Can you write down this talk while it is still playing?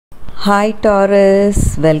Hi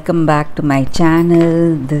Taurus, welcome back to my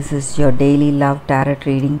channel. This is your daily love tarot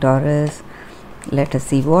reading, Taurus. Let us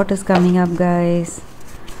see what is coming up, guys.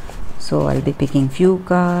 So I'll be picking few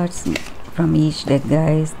cards from each deck,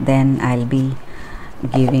 guys. Then I'll be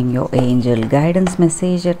giving your angel guidance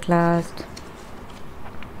message at last.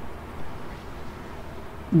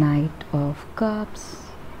 Knight of Cups,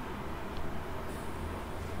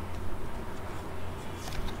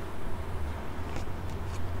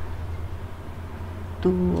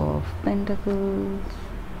 Two of Pentacles,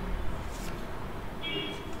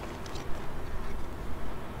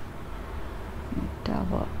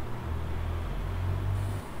 Tower.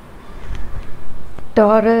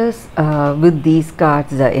 Taurus, with these cards,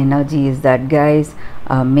 the energy is that, guys,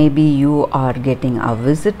 maybe you are getting a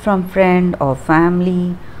visit from friend or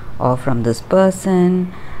family or from this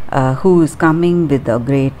person who is coming with a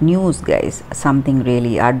great news, guys. Something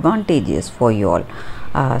really advantageous for you all.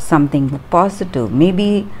 Something positive.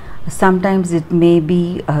 Maybe sometimes it may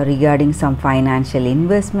be regarding some financial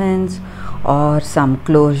investments or some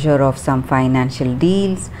closure of some financial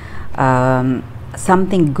deals.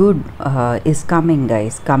 Something good is coming,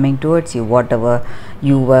 guys, coming towards you. Whatever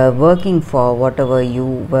you were working for, whatever you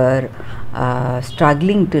were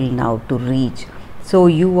struggling till now to reach, so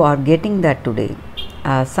you are getting that today.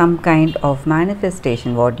 Some kind of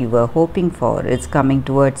manifestation, what you were hoping for, is coming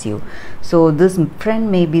towards you. So this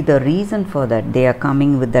friend may be the reason for that. They are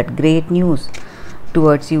coming with that great news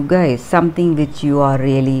towards you, guys. Something which you are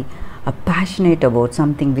really passionate about,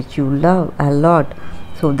 something which you love a lot.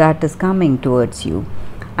 So that is coming towards you.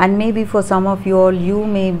 And maybe for some of you all, you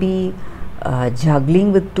may be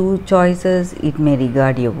juggling with two choices. It may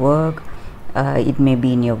regard your work, it may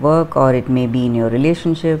be in your work, or it may be in your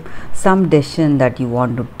relationship, some decision that you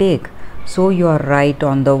want to take. So you are right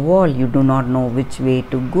on the wall, you do not know which way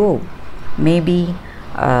to go. Maybe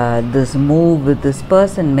this move with this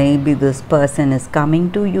person, maybe this person is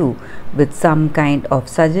coming to you with some kind of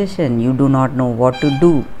suggestion. You do not know what to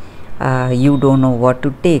do, you don't know what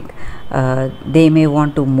to take. They may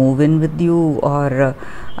want to move in with you, or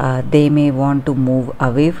they may want to move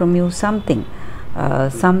away from you. Something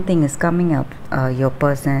is coming up. Your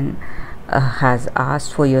person has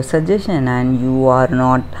asked for your suggestion and you are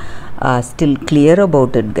not still clear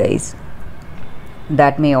about it, guys.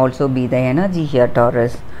 That may also be the energy here,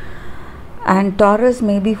 Taurus. And Taurus,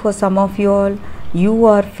 maybe for some of you all, you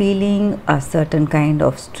are feeling a certain kind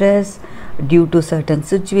of stress due to certain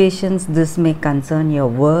situations. This may concern your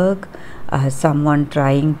work, someone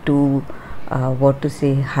trying to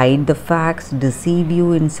hide the facts, deceive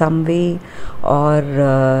you in some way, or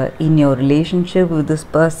in your relationship with this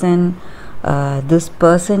person. This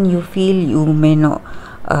person, you feel you may not,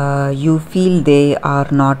 you feel they are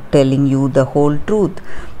not telling you the whole truth.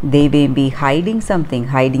 They may be hiding something,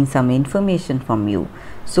 hiding some information from you.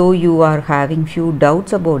 So you are having few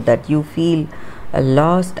doubts about that. You feel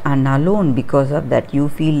lost and alone because of that. You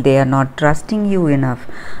feel they are not trusting you enough,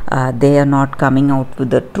 they are not coming out with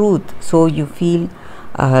the truth. So you feel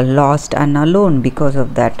lost and alone because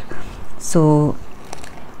of that. So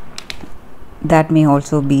that may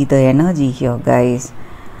also be the energy here, guys.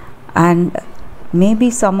 And maybe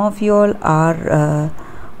some of you all are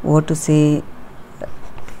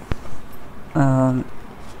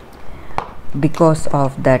because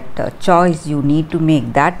of that choice you need to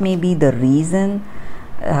make. That may be the reason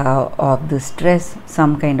of the stress,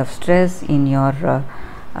 some kind of stress in your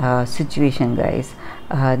situation, guys.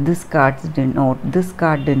 This card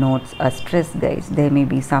denotes a stress, guys. There may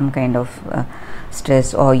be some kind of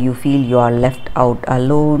stress, or you feel you are left out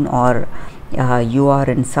alone, or you are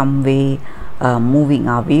in some way moving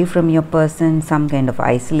away from your person. Some kind of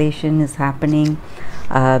isolation is happening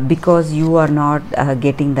because you are not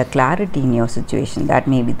getting the clarity in your situation. That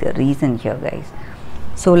may be the reason here, guys.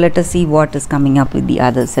 So let us see what is coming up with the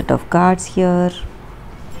other set of cards here.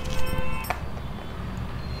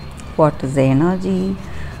 What is the energy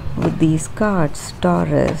with these cards,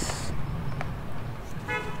 Taurus?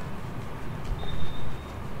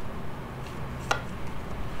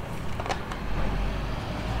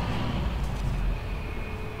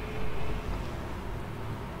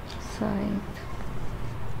 Side,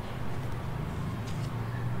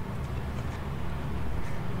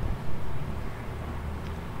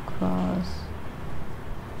 cross,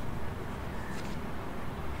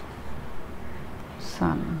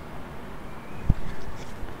 sun.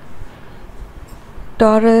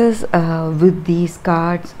 Taurus, with these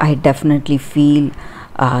cards, I definitely feel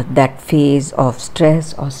that phase of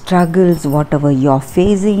stress or struggles, whatever you're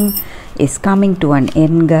facing, is coming to an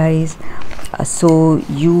end, guys. So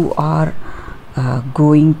you are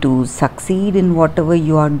going to succeed in whatever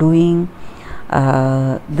you are doing.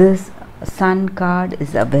 This sun card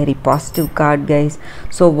is a very positive card, guys.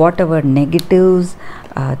 So whatever negatives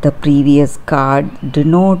the previous card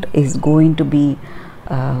denote is going to be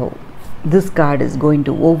this card is going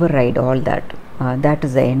to override all that. That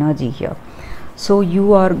is the energy here. So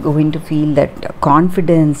you are going to feel that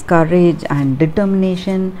confidence, courage and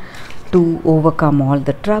determination to overcome all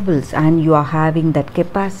the troubles, and you are having that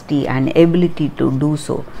capacity and ability to do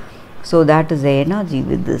so. So that is the energy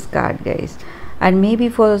with this card, guys. And maybe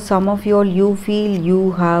for some of you all, you feel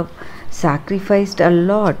you have sacrificed a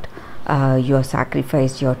lot. You have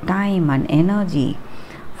sacrificed your time and energy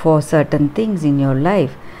for certain things in your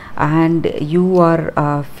life, and you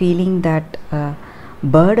are feeling that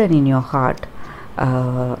burden in your heart,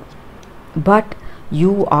 but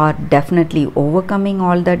you are definitely overcoming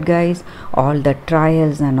all that, guys. All the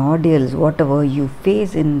trials and ordeals, whatever you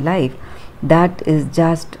face in life, that is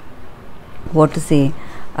just what to say,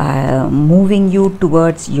 moving you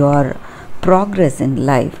towards your progress in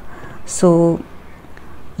life. So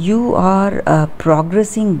you are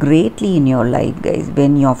progressing greatly in your life, guys,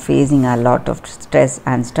 when you're facing a lot of stress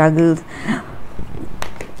and struggles.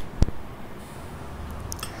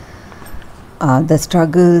 The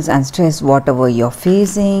struggles and stress, whatever you're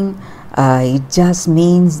facing, it just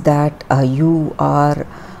means that you are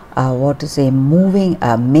what to say, moving,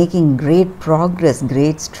 making great progress,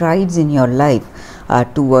 great strides in your life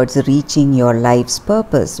towards reaching your life's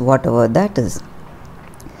purpose, whatever that is.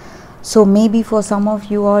 So maybe for some of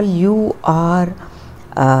you all, you are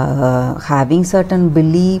having certain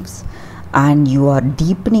beliefs and you are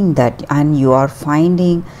deepening that, and you are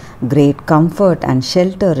finding great comfort and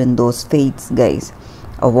shelter in those faiths, guys,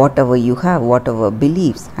 or whatever you have, whatever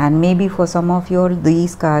beliefs. And maybe for some of you all,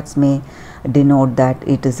 these cards may denote that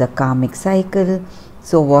it is a karmic cycle.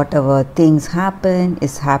 So whatever things happen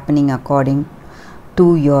is happening according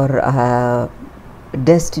to your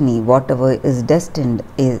destiny. Whatever is destined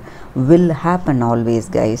will happen always,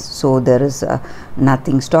 guys. So there is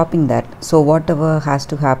nothing stopping that. So whatever has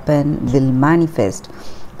to happen will manifest.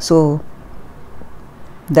 So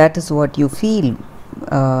that is what you feel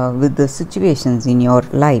with the situations in your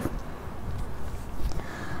life.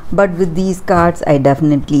 But with these cards, I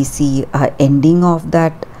definitely see a ending of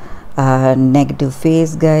that negative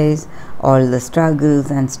phase, guys. All the struggles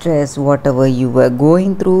and stress, whatever you were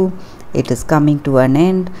going through, it is coming to an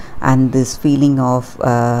end, and this feeling of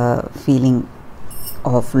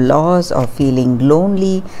loss or feeling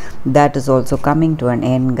lonely, that is also coming to an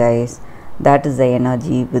end, guys. That is the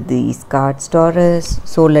energy with these cards, Taurus.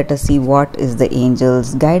 So let us see what is the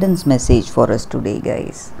angels' guidance message for us today,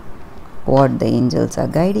 guys. What the angels are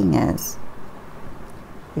guiding us.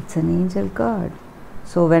 It's an angel card.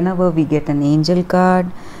 So whenever we get an angel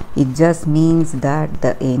card, it just means that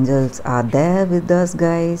the angels are there with us,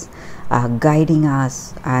 guys, guiding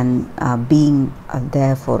us and being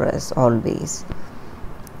there for us always.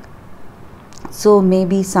 So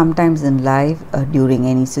maybe sometimes in life, during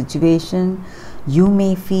any situation, you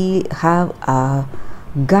may have a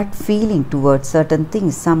gut feeling towards certain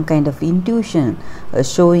things, some kind of intuition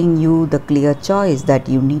showing you the clear choice that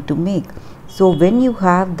you need to make. So when you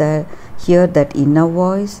have hear that inner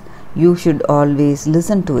voice, you should always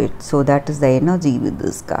listen to it. So that is the energy with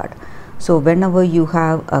this card. So whenever you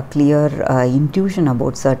have a clear intuition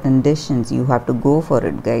about certain decisions, you have to go for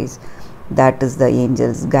it, guys. That is the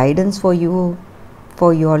angels' guidance for you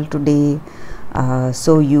all today.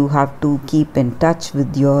 So you have to keep in touch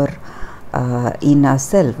with your inner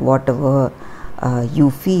self. Whatever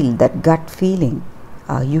you feel, that gut feeling,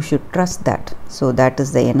 you should trust that. So that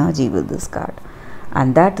is the energy with this card.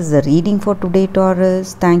 And that is the reading for today,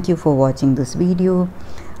 Taurus. Thank you for watching this video.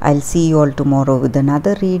 I'll see you all tomorrow with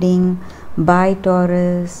another reading. Bye,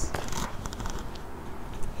 Taurus.